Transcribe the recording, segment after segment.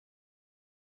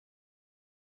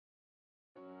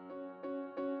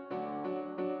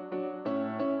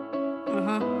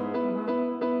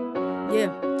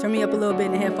Yeah, turn me up a little bit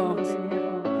in the headphones.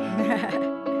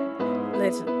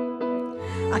 Legend.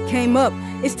 I came up,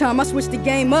 it's time I switched the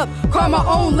game up. Call my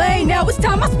own lane, now it's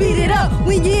time I speed it up.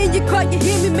 When you're in your car, you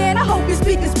hear me, man, I hope your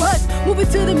speakers bust. Moving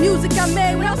to the music I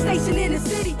made when I was stationed in the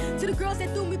city. To the girls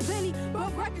that threw me plenty,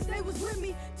 broke records, they was with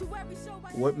me. To every show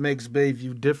I... What makes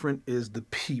Bayview different is the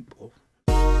people.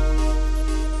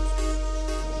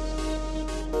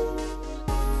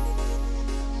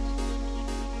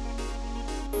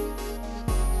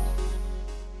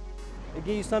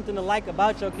 Give you something to like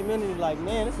about your community, like,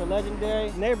 man, it's a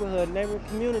legendary neighborhood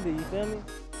community, you feel me?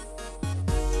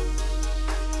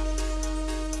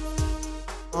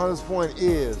 Hunters Point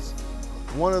is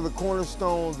one of the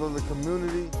cornerstones of the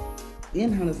community.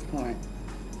 In Hunters Point,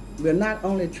 we're not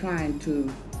only trying to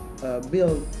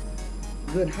build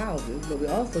good houses, but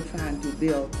we're also trying to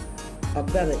build a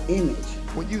better image.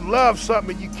 When you love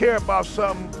something and you care about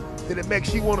something, then it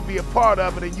makes you want to be a part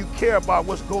of it and you care about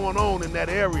what's going on in that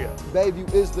area.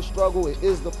 Bayview is the struggle, it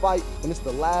is the fight, and it's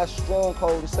the last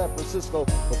stronghold in San Francisco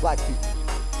for black people.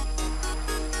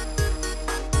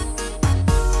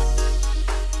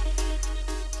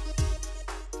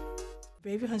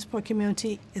 Bayview Hunters Point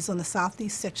community is on the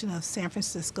southeast section of San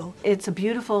Francisco. It's a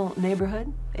beautiful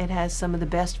neighborhood. It has some of the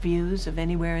best views of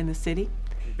anywhere in the city.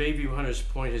 Bayview Hunters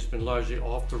Point has been largely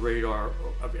off the radar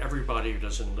of everybody who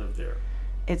doesn't live there.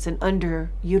 It's an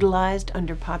underutilized,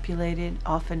 underpopulated,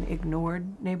 often ignored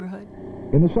neighborhood.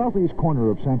 In the southeast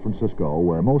corner of San Francisco,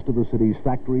 where most of the city's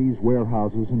factories,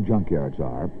 warehouses, and junkyards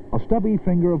are, a stubby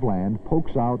finger of land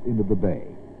pokes out into the bay.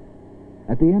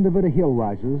 At the end of it, a hill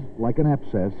rises like an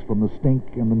abscess from the stink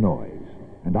and the noise.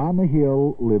 And on the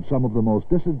hill live some of the most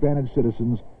disadvantaged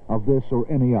citizens of this or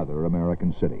any other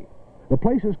American city. The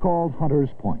place is called Hunters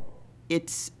Point.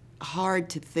 It's hard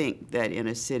to think that in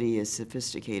a city as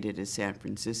sophisticated as San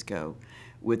Francisco,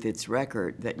 with its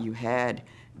record, that you had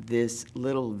this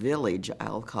little village,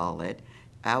 I'll call it,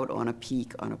 out on a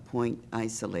peak, on a point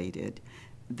isolated,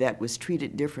 that was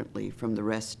treated differently from the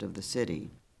rest of the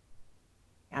city.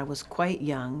 I was quite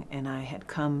young, and I had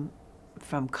come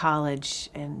from college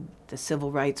and the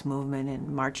civil rights movement and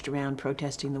marched around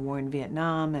protesting the war in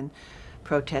Vietnam and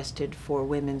protested for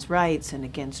women's rights and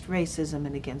against racism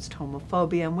and against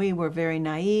homophobia, and we were very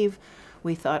naive.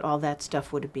 We thought all that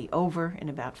stuff would be over in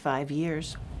about 5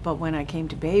 years. But when I came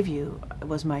to Bayview, it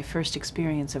was my first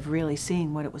experience of really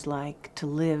seeing what it was like to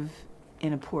live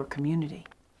in a poor community.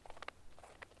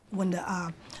 When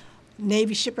the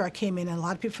Navy shipyard came in, and a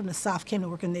lot of people from the South came to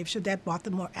work in the Navy shipyard, that brought the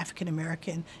more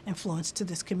African-American influence to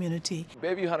this community.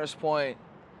 Bayview Hunters Point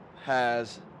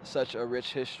has such a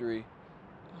rich history.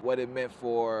 What it meant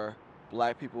for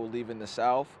black people leaving the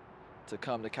South to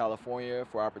come to California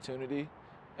for opportunity.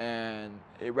 And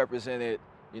it represented,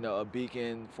 you know, a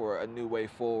beacon for a new way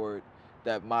forward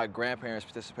that my grandparents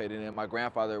participated in. My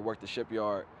grandfather worked the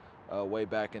shipyard way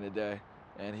back in the day,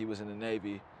 and he was in the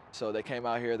Navy. So they came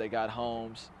out here, they got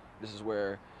homes. This is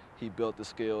where he built the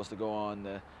skills to go on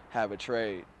to have a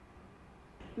trade.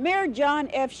 Mayor John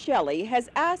F. Shelley has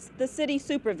asked the city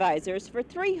supervisors for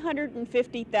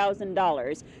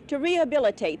 $350,000 to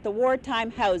rehabilitate the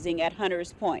wartime housing at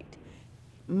Hunters Point.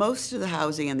 Most of the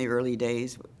housing in the early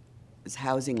days was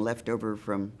housing left over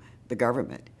from the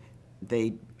government.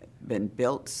 They'd been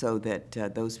built so that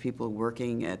those people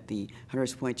working at the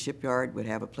Hunters Point shipyard would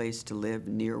have a place to live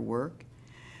near work.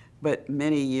 But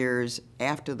many years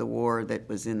after the war that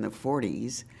was in the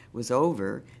 40s was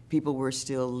over, people were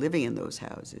still living in those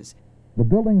houses. The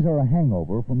buildings are a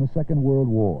hangover from the Second World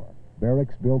War,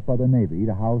 barracks built by the Navy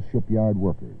to house shipyard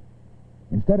workers.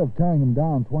 Instead of tearing them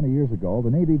down 20 years ago,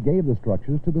 the Navy gave the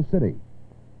structures to the city.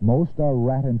 Most are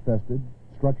rat-infested,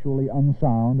 structurally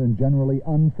unsound, and generally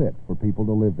unfit for people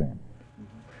to live in.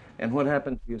 And what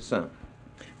happened to your son?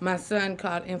 My son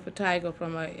caught impetigo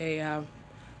from a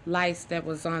lice that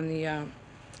was on the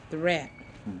rat.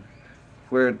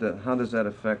 How does that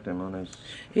affect him on his?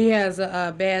 He has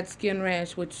a bad skin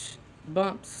rash, which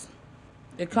bumps.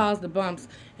 It caused the bumps,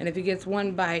 and if he gets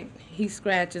one bite, he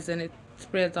scratches and it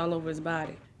spreads all over his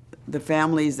body. The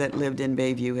families that lived in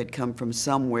Bayview had come from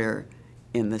somewhere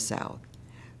in the South,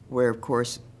 where, of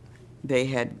course, they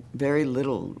had very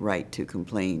little right to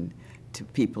complain to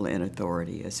people in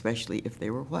authority, especially if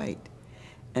they were white.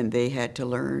 And they had to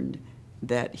learn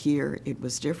that here it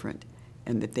was different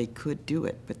and that they could do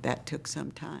it, but that took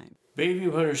some time.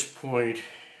 Bayview Hunters Point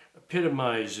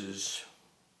epitomizes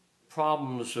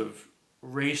problems of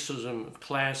racism, of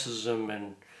classism,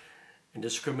 and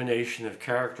discrimination have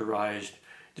characterized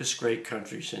this great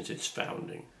country since its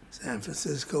founding. San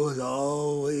Francisco has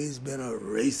always been a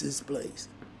racist place.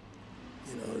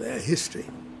 You know, their history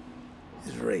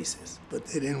is racist. But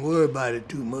they didn't worry about it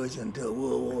too much until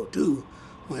World War II,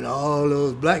 when all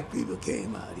those black people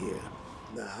came out here.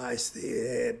 The highest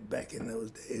they had back in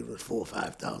those days was 4,000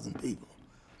 or 5,000 people.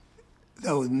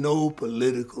 There was no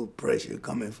political pressure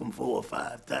coming from 4,000 or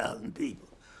 5,000 people.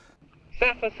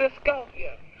 San Francisco?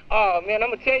 Yeah. Oh man,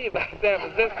 I'm gonna tell you about San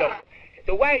Francisco.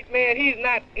 The white man, he's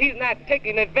not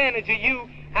taking advantage of you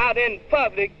out in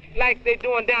public like they're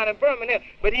doing down in Birmingham,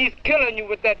 but he's killing you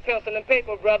with that pencil and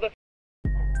paper, brother.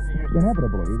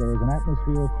 Inevitably, there is an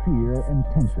atmosphere of fear and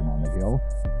tension on the Hill.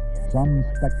 Some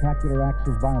spectacular acts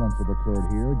of violence have occurred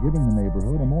here, giving the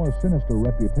neighborhood a more sinister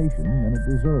reputation than it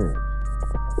deserves.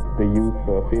 The youth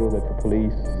feel that the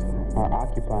police are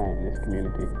occupying this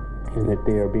community and that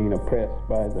they are being oppressed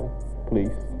by the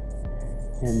police,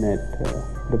 and that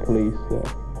the police,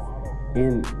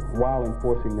 while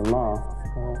enforcing the law,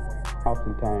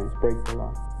 oftentimes break the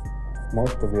law.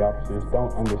 Most of the officers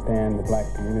don't understand the black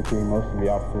community. Most of the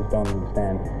officers don't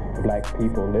understand the black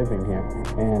people living here.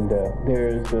 And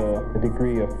there's a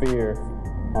degree of fear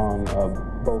on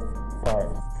both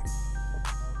parts.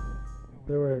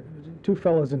 There were two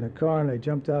fellows in the car, and they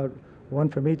jumped out, one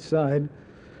from each side, and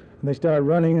they started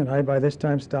running, and I, by this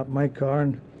time, stopped my car,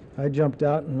 and I jumped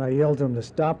out, and I yelled to them to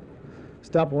stop,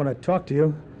 I want to talk to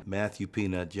you. Matthew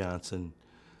Peanut Johnson,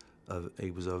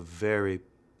 he was a very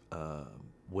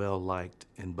well-liked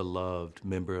and beloved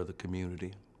member of the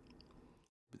community.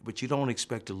 But you don't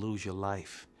expect to lose your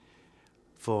life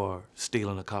for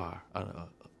stealing a car,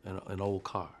 an old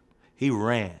car. He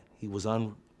ran. He was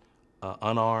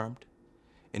unarmed,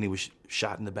 and he was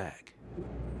shot in the back.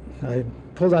 I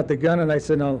pulled out the gun and I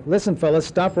said, "Now listen, fellas,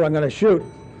 stop or I'm going to shoot."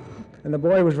 And the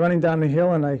boy was running down the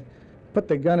hill, and I put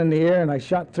the gun in the air and I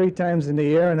shot 3 times in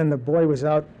the air, and then the boy was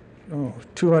out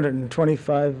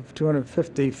 225,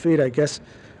 250 feet, I guess,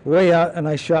 way out, and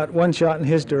I shot one shot in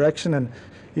his direction, and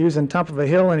he was on top of a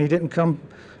hill, and he didn't come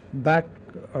back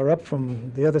or up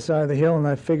from the other side of the hill, and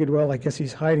I figured, well, I guess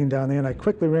he's hiding down there, and I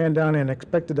quickly ran down there and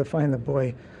expected to find the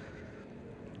boy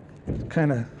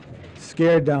kind of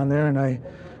scared down there, and I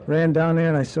ran down there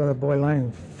and I saw the boy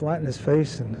lying flat in his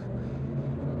face and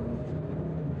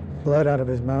blood out of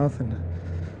his mouth, and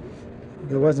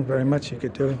there wasn't very much he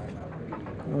could do.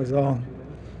 It was all,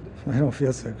 I don't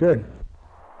feel so good.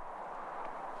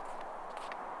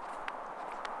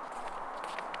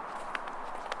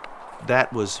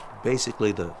 That was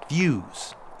basically the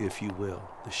fuse, if you will.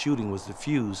 The shooting was the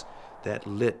fuse that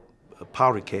lit a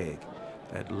powder keg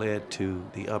that led to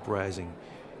the uprising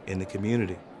in the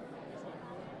community.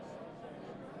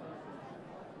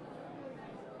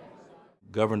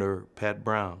 Governor Pat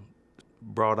Brown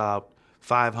brought out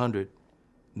 500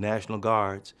 National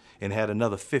Guards and had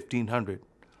another 1,500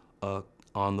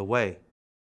 on the way.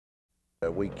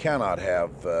 We cannot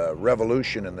have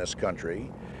revolution in this country,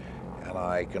 and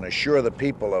I can assure the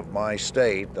people of my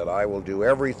state that I will do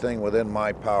everything within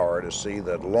my power to see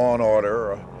that law and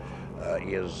order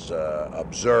is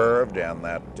observed and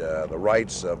that the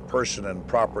rights of person and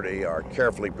property are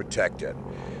carefully protected.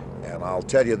 And I'll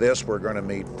tell you this, we're going to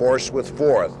meet force with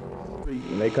force.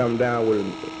 And they come down with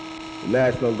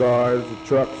National Guards,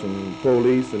 trucks and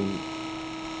police, and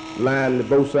line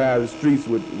both sides of the streets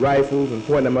with rifles and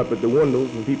point them up at the windows,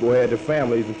 and people had their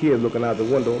families and kids looking out the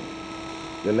window.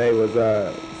 Then they was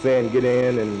saying get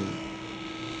in,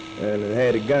 and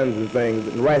had the guns and things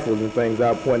and rifles and things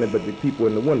out pointed at the people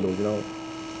in the windows, you know.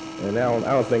 And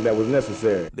I don't think that was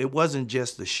necessary. It wasn't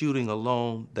just the shooting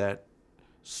alone that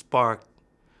sparked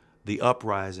the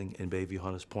uprising in Bayview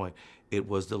Hunters Point. It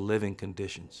was the living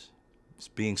conditions. It's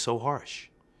being so harsh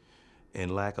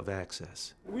and lack of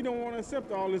access. We don't want to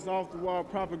accept all this off-the-wall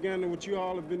propaganda which you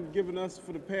all have been giving us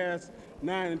for the past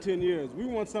 9 and 10 years. We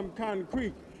want something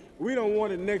concrete. We don't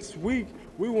want it next week.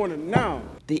 We want it now.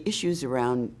 The issues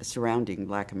surrounding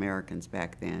black Americans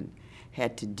back then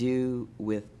had to do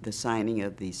with the signing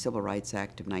of the Civil Rights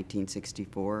Act of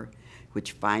 1964,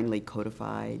 which finally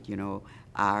codified, you know,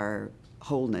 our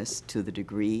wholeness to the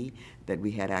degree that we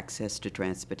had access to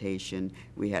transportation.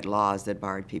 We had laws that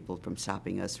barred people from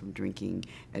stopping us from drinking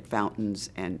at fountains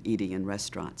and eating in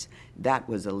restaurants. That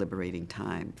was a liberating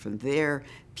time. From there,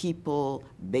 people,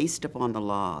 based upon the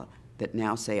law that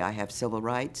now say I have civil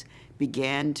rights,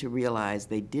 began to realize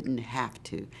they didn't have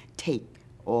to take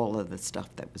all of the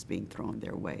stuff that was being thrown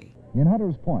their way. In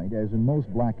Hunters Point, as in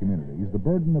most black communities, the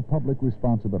burden of public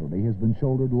responsibility has been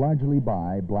shouldered largely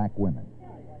by black women.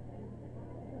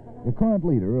 The current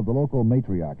leader of the local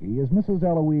matriarchy is Mrs.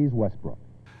 Eloise Westbrook.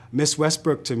 Miss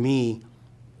Westbrook, to me,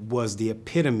 was the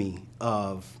epitome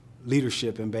of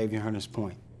leadership in Bayview Hunters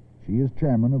Point. She is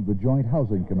chairman of the Joint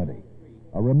Housing Committee.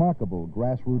 a remarkable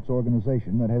grassroots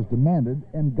organization that has demanded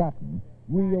and gotten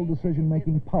real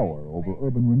decision-making power over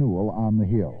urban renewal on the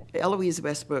Hill. Eloise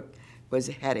Westbrook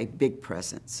had a big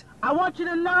presence. I want you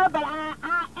to know that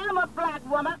I am a black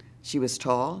woman. She was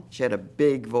tall, she had a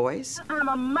big voice. I'm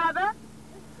a mother,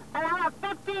 and I have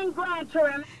 15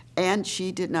 grandchildren. And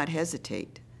she did not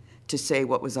hesitate to say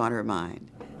what was on her mind.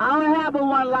 I only have but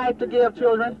one life to give,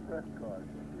 children.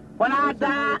 When I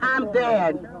die, I'm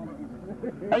dead.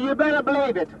 And you better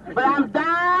believe it. But I'm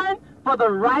dying for the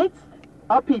rights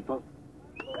of people.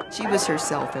 She was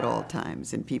herself at all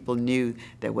times, and people knew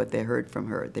that what they heard from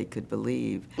her, they could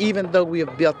believe. Even though we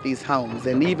have built these homes,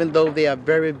 and even though they are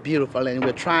very beautiful, and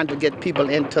we're trying to get people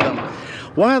into them,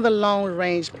 one of the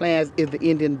long-range plans is the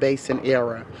Indian Basin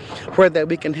area, where that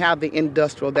we can have the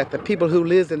industrial, that the people who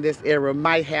live in this area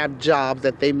might have jobs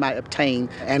that they might obtain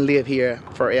and live here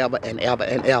forever and ever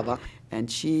and ever.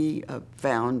 And she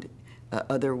found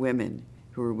other women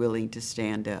who were willing to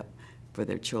stand up for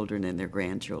their children and their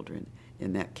grandchildren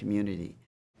in that community.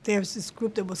 There's this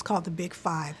group that was called the Big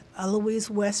Five. Eloise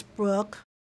Westbrook,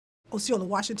 Osceola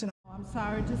Washington. I'm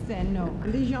sorry to say no.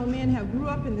 These young men have grew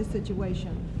up in this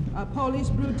situation.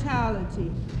 Police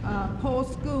brutality, poor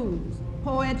schools,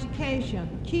 poor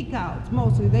education, kick-outs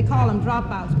mostly. They call them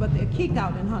dropouts, but they're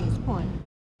kick-out in Hunters Point.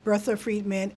 Bertha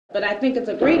Friedman. But I think it's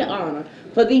a great honor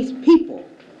for these people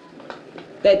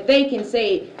that they can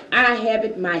say, I have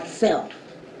it myself,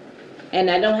 and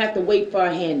I don't have to wait for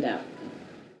a handout.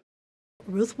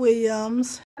 Ruth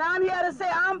Williams. And I'm here to say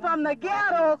I'm from the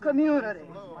ghetto community.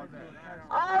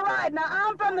 All right, now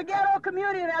I'm from the ghetto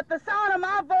community, and at the sound of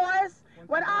my voice,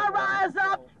 when I rise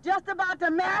up, just about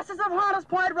the masses of Hunters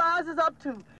Point rises up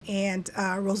too. And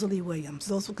Rosalie Williams.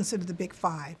 Those were considered the Big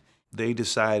Five. They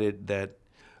decided that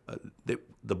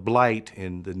the blight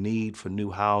and the need for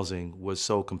new housing was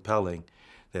so compelling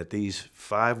that these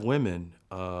 5 women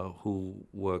who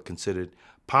were considered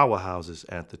powerhouses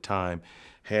at the time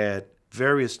had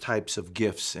various types of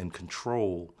gifts and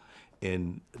control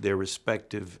in their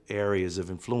respective areas of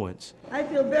influence. I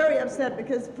feel very upset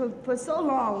because for so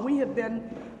long we have been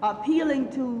appealing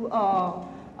to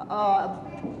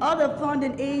other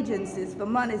funding agencies for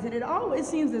monies, and it always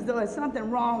seems as though there's something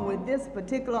wrong with this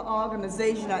particular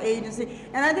organization or agency,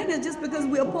 and I think it's just because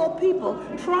we're poor people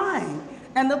trying.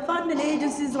 And the funding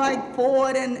agencies like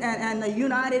Ford and the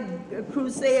United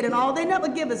Crusade and all, they never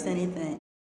give us anything.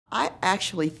 I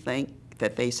actually think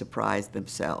that they surprised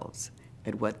themselves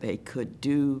at what they could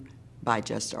do by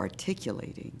just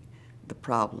articulating the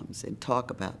problems and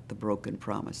talk about the broken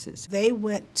promises. They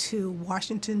went to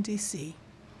Washington, D.C.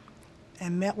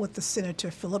 and met with the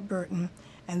Senator Philip Burton,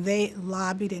 and they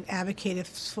lobbied and advocated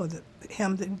for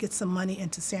him to get some money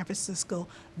into San Francisco,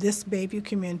 this Bayview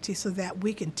community, so that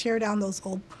we can tear down those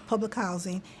old public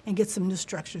housing and get some new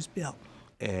structures built.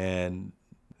 And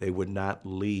they would not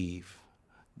leave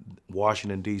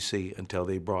Washington, D.C. until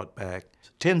they brought back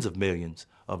tens of millions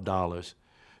of dollars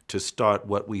to start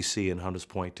what we see in Hunters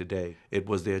Point today. It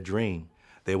was their dream.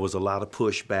 There was a lot of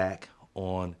pushback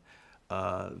on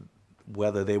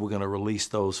whether they were going to release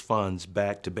those funds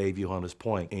back to Bayview Hunters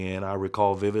Point. And I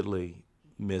recall vividly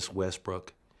Miss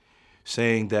Westbrook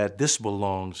saying that this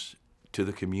belongs to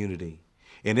the community.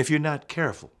 And if you're not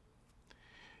careful,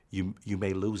 you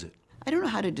may lose it. I don't know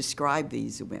how to describe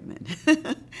these women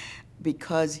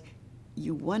because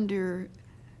you wonder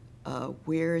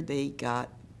where they got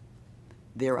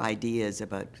their ideas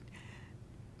about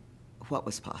what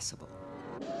was possible.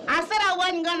 I said I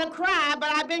wasn't gonna cry, but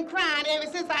I've been crying ever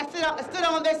since I stood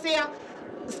on this here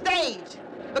stage,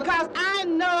 because I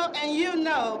know and you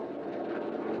know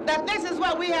that this is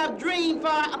what we have dreamed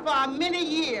for many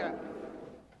years.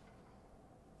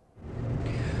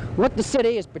 What the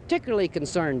city is particularly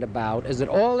concerned about is that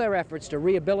all their efforts to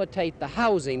rehabilitate the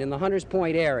housing in the Hunters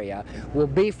Point area will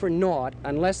be for naught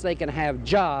unless they can have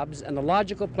jobs, and the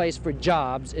logical place for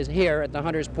jobs is here at the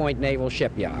Hunters Point Naval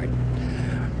Shipyard.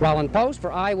 Roland Post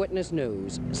for Eyewitness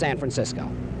News, San Francisco.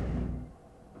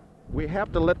 We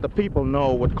have to let the people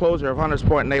know what closure of Hunters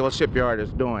Point Naval Shipyard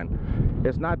is doing.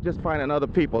 It's not just finding other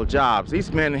people jobs.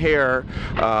 These men here,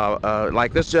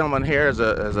 like this gentleman here is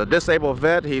a disabled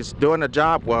vet. He's doing a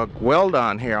job well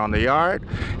done here on the yard,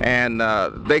 and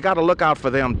they got to look out for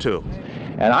them too.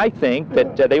 And I think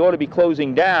that they ought to be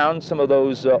closing down some of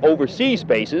those overseas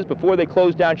spaces before they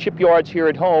close down shipyards here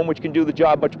at home, which can do the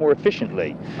job much more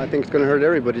efficiently. I think it's going to hurt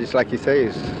everybody, just like he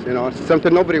says. You know, it's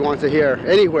something nobody wants to hear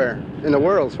anywhere in the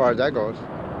world as far as that goes.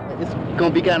 It's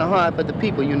going to be kind of hard for the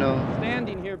people, you know.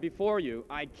 Standing here before you,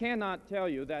 I cannot tell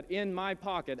you that in my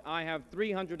pocket I have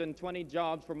 320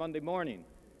 jobs for Monday morning.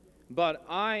 But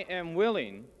I am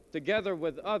willing together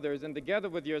with others and together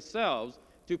with yourselves,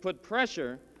 to put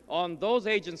pressure on those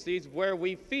agencies where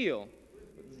we feel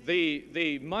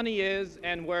the money is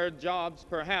and where jobs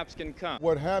perhaps can come.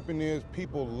 What happened is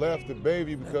people left the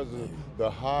Bayview because of the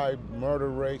high murder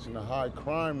rates and the high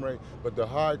crime rate, but the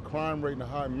high crime rate and the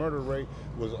high murder rate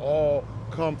was all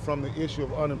come from the issue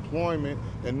of unemployment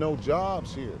and no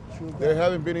jobs here. There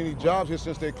haven't been any jobs here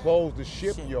since they closed the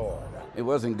shipyard. It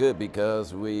wasn't good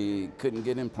because we couldn't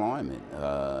get employment.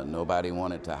 Nobody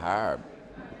wanted to hire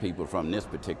people from this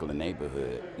particular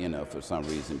neighborhood, you know, for some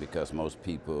reason, because most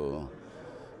people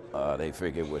they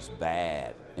figured it was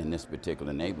bad in this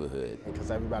particular neighborhood.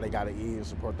 Because everybody got to eat and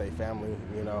support their family,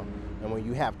 you know. And when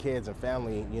you have kids and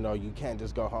family, you know, you can't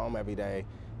just go home every day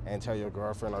and tell your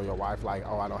girlfriend or your wife, like,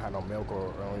 oh, I don't have no milk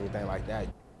or anything like that.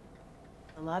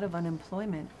 A lot of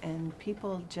unemployment and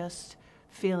people just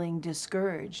feeling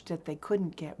discouraged that they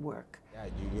couldn't get work. Yeah,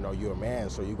 you know, you're a man,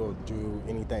 so you go do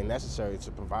anything necessary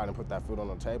to provide and put that food on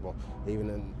the table,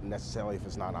 even necessarily if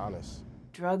it's not honest.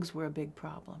 Drugs were a big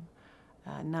problem.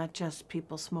 Not just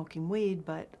people smoking weed,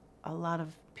 but a lot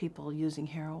of people using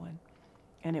heroin.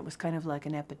 And it was kind of like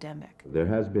an epidemic. There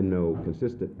has been no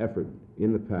consistent effort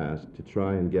in the past to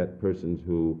try and get persons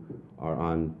who are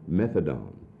on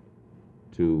methadone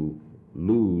to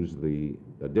lose the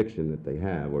addiction that they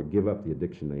have or give up the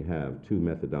addiction they have to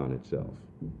methadone itself.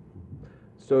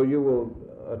 So you will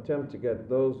attempt to get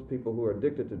those people who are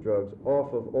addicted to drugs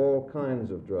off of all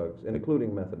kinds of drugs,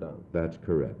 including methadone? That's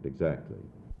correct, exactly.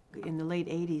 In the late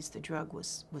 80s, the drug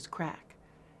was crack.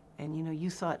 And you know, you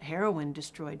thought heroin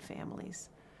destroyed families.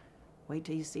 Wait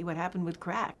till you see what happened with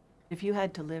crack. If you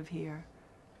had to live here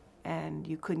and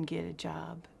you couldn't get a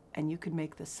job and you could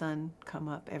make the sun come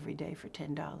up every day for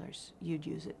 $10, you'd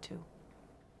use it too.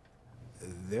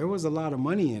 There was a lot of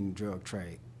money in drug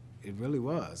trade. It really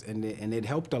was, and it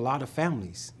helped a lot of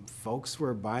families. Folks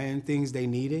were buying things they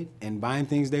needed and buying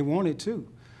things they wanted too,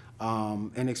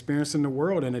 and experiencing the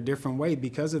world in a different way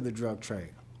because of the drug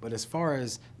trade. But as far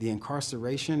as the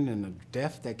incarceration and the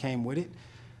death that came with it,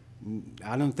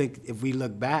 I don't think if we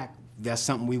look back, that's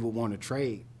something we would want to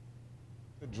trade.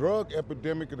 The drug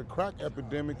epidemic or the crack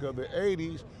epidemic of the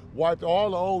 80s wiped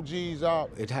all the OGs out.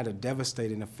 It had a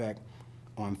devastating effect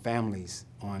on families,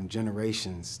 on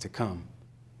generations to come.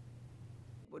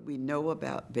 What we know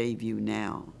about Bayview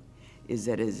now is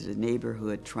that it is a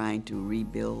neighborhood trying to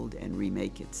rebuild and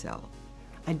remake itself.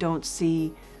 I don't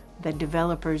see the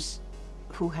developers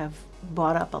who have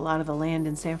bought up a lot of the land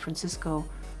in San Francisco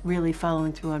really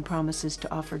following through on promises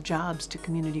to offer jobs to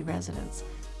community residents.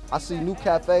 I see new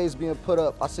cafes being put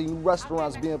up, I see new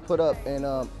restaurants being put up, and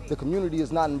the community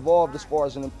is not involved as far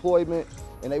as in employment,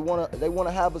 and they want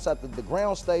to have us at the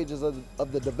ground stages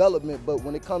of the development, but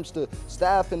when it comes to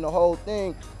staff and the whole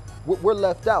thing, we're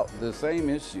left out. The same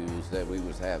issues that we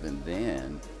was having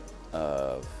then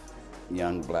of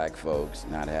young black folks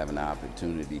not having the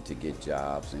opportunity to get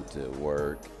jobs and to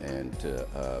work and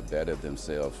to better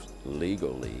themselves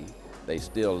legally, they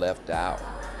still left out.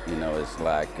 You know, it's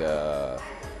like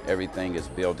everything is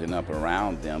building up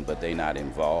around them, but they're not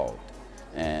involved.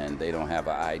 And they don't have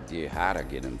an idea how to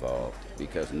get involved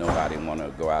because nobody want to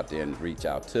go out there and reach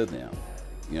out to them.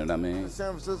 You know what I mean?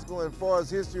 San Francisco, as far as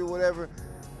history or whatever,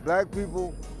 black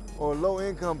people or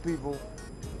low-income people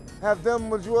have done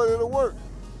majority of the work.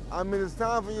 I mean, it's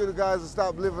time for you guys to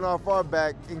stop living off our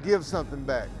back and give something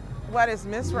back. What is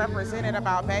misrepresented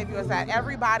about Bayview is that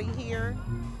everybody here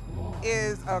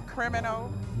is a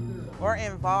criminal or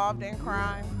involved in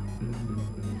crime.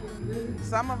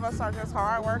 Some of us are just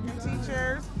hardworking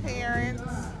teachers, parents,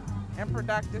 and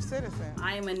productive citizens.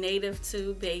 I am a native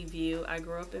to Bayview. I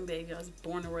grew up in Bayview. I was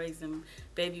born and raised in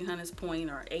Bayview Hunters Point,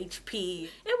 or HP.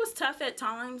 It was tough at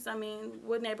times. I mean,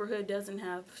 what neighborhood doesn't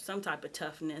have some type of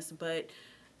toughness, but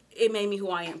it made me who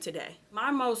I am today.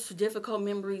 My most difficult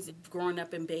memories of growing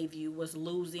up in Bayview was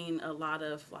losing a lot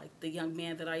of the young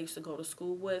men that I used to go to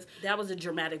school with. That was a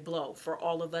dramatic blow for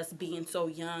all of us being so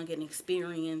young and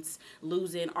experienced,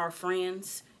 losing our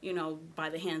friends, you know, by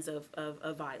the hands of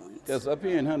violence. Because up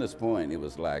here in Hunters Point, it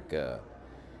was like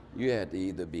you had to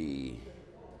either be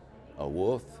a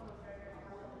wolf,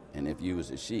 and if you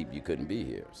was a sheep, you couldn't be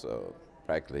here. So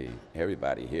practically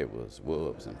everybody here was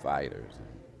wolves and fighters.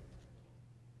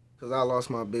 Because I lost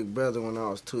my big brother when I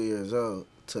was 2 years old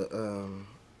to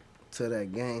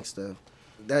that gang stuff.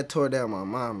 That tore down my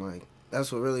mom.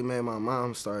 That's what really made my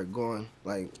mom start going,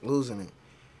 losing it.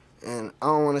 And I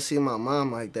don't want to see my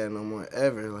mom like that no more,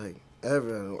 ever,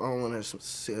 ever. I don't want to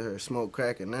see her smoke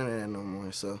crack and none of that no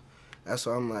more. So that's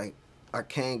why I'm like, I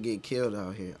can't get killed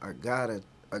out here. I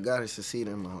gotta succeed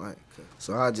in my life.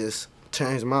 So I just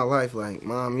changed my life. Like,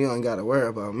 Mom, you ain't got to worry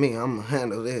about me. I'm going to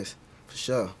handle this for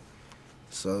sure.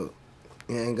 So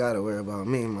you ain't got to worry about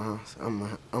me, Mom.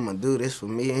 I'm going to do this for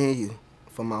me and you,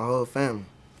 for my whole family.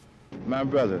 My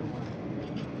brother,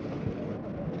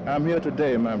 I'm here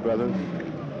today, my brother,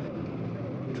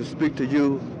 to speak to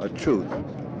you a truth.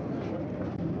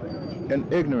 In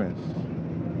ignorance,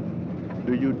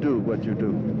 do you do what you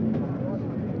do?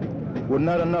 Would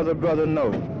not another brother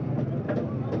know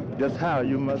just how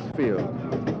you must feel?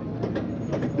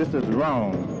 This is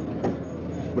wrong,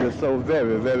 but it's so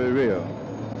very, very real.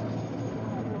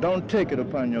 Don't take it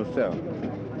upon yourself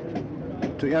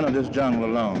to enter this jungle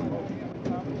alone.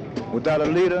 Without a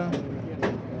leader,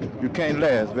 you can't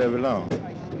last very long.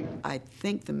 I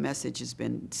think the message has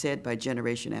been said by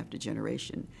generation after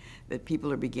generation, that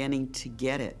people are beginning to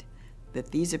get it,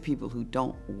 that these are people who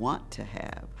don't want to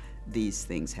have these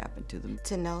things happen to them.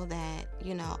 To know that,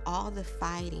 you know, all the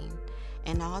fighting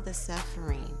and all the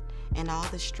suffering and all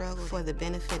the struggle for the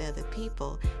benefit of the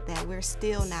people, that we're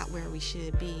still not where we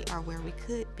should be or where we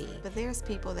could be. But there's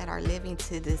people that are living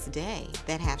to this day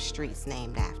that have streets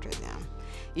named after them,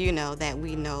 you know, that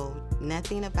we know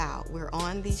nothing about. We're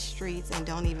on these streets and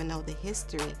don't even know the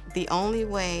history. The only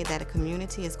way that a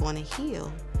community is going to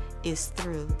heal is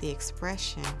through the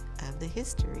expression of the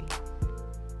history.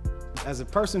 As a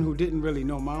person who didn't really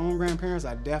know my own grandparents,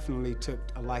 I definitely took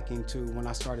a liking to when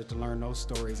I started to learn those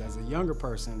stories as a younger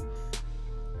person,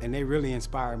 and they really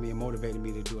inspired me and motivated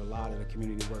me to do a lot of the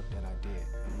community work that I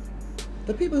did.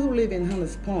 The people who live in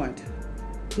Hunters Point,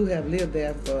 who have lived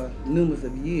there for numerous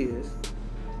of years,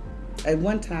 at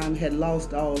one time had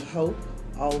lost all hope,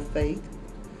 all faith,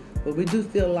 but we do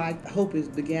feel like hope has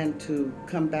begun to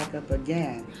come back up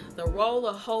again. The role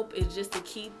of hope is just to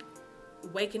keep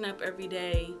waking up every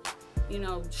day, you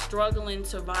know, struggling,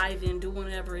 surviving, doing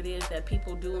whatever it is that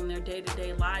people do in their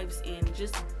day-to-day lives, and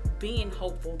just being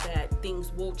hopeful that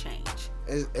things will change.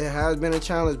 It has been a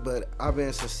challenge, but I've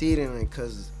been succeeding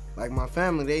because, like, my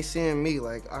family, they seeing me,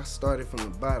 like, I started from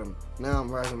the bottom. Now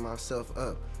I'm rising myself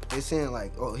up. They saying,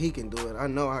 like, oh, he can do it. I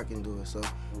know I can do it, so.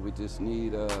 We just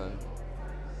need a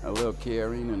little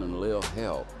caring and a little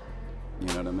help, you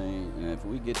know what I mean? And if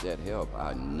we get that help,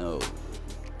 I know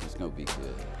it's gonna be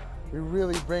good. We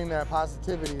really bring that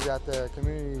positivity that the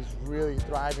community is really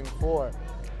thriving for.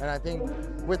 And I think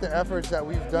with the efforts that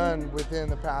we've done within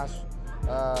the past,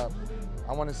 I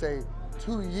want to say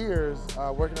 2 years,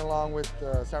 working along with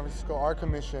the San Francisco Art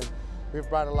Commission, we've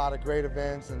brought a lot of great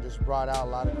events and just brought out a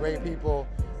lot of great people.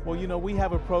 Well, you know, we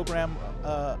have a program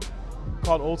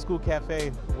called Old School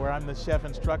Cafe, where I'm the chef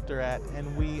instructor at,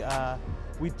 and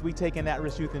we take in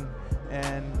at-risk youth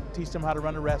and teach them how to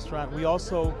run a restaurant. We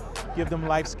also give them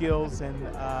life skills and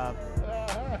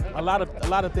a lot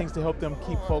of things to help them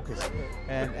keep focused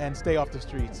and stay off the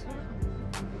streets.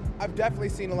 I've definitely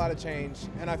seen a lot of change,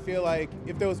 and I feel like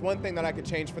if there was one thing that I could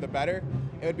change for the better,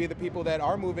 it would be the people that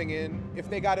are moving in, if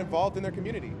they got involved in their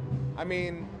community. I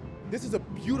mean, this is a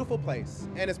beautiful place,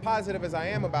 and as positive as I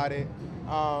am about it,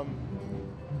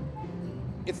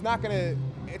 it's not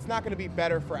gonna be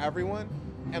better for everyone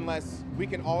unless we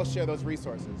can all share those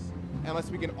resources, unless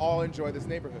we can all enjoy this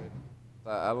neighborhood.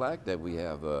 I like that we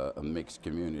have a mixed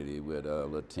community with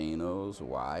Latinos,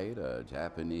 white,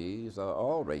 Japanese,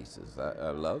 all races.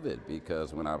 I love it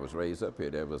because when I was raised up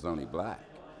here, there was only black.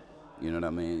 You know what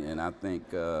I mean? And I think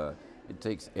it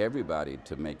takes everybody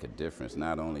to make a difference,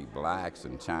 not only blacks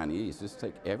and Chinese, just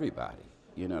take everybody.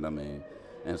 You know what I mean?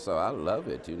 And so I love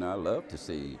it. You know, I love to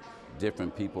see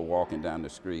different people walking down the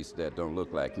streets that don't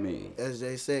look like me. As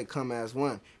they said, come as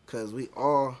one, because we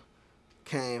all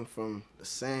came from the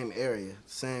same area,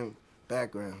 same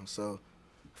background. So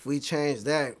if we change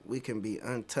that, we can be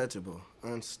untouchable,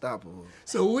 unstoppable.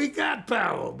 So we got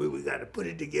power, but we got to put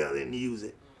it together and use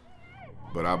it.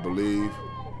 But I believe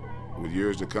with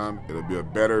years to come, it'll be a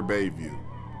better Bayview.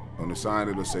 On the sign,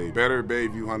 it'll say, Better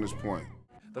Bayview Hunters Point.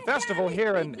 The festival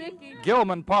here in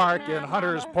Gilman Park in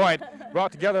Hunters Point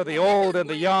brought together the old and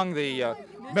the young, the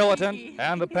militant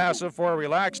and the passive for a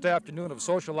relaxed afternoon of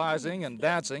socializing and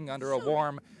dancing under a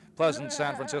warm, pleasant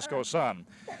San Francisco sun.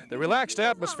 The relaxed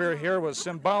atmosphere here was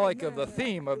symbolic of the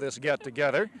theme of this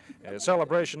get-together, a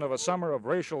celebration of a summer of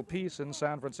racial peace in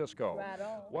San Francisco.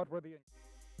 What were the...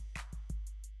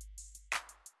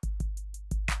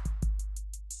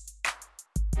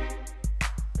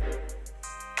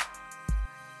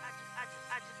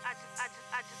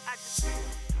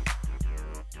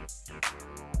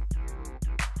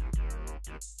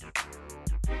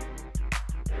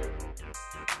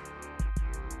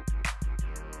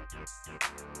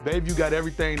 Bayview got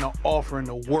everything to offer in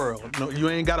the world. No, you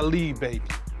ain't gotta leave Bayview.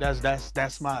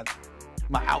 That's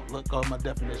my outlook or my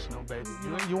definition of baby.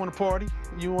 You want to party?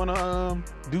 You want to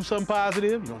do something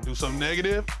positive? You want to do something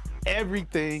negative?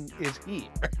 Everything is here.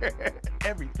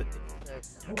 Everything.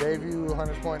 Bayview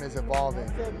Hunters Point is evolving.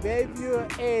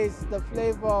 Bayview is the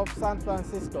flavor of San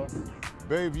Francisco.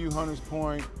 Bayview Hunters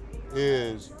Point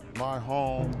is my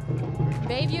home.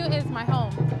 Bayview is my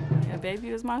home. Yeah,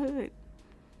 Bayview is my hood.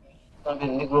 There'll be a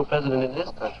Negro president in this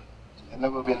country. There'll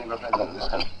never be a Negro president in this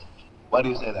country. Why do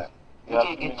you say that? You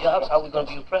can't get jobs, how are we going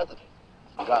to be a president?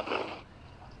 God.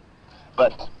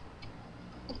 But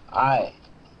I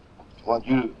want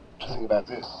you to think about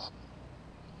this.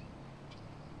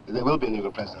 There will be a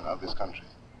Negro president of this country.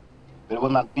 But it will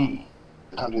not be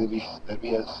the country that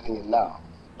we are sitting in now.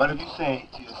 But if you say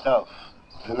to yourself,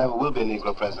 there never will be a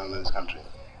Negro president of this country,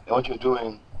 then what you're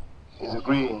doing is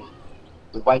agreeing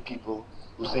with white people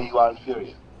who say you are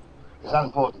inferior. It's not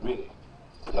important, really,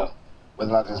 you know,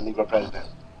 whether or not there's a Negro president.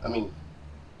 I mean,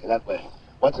 in that way.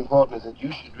 What's important is that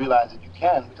you should realize that you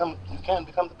can become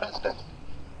the president.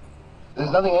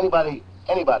 There's nothing anybody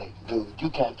can do that you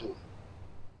can't do.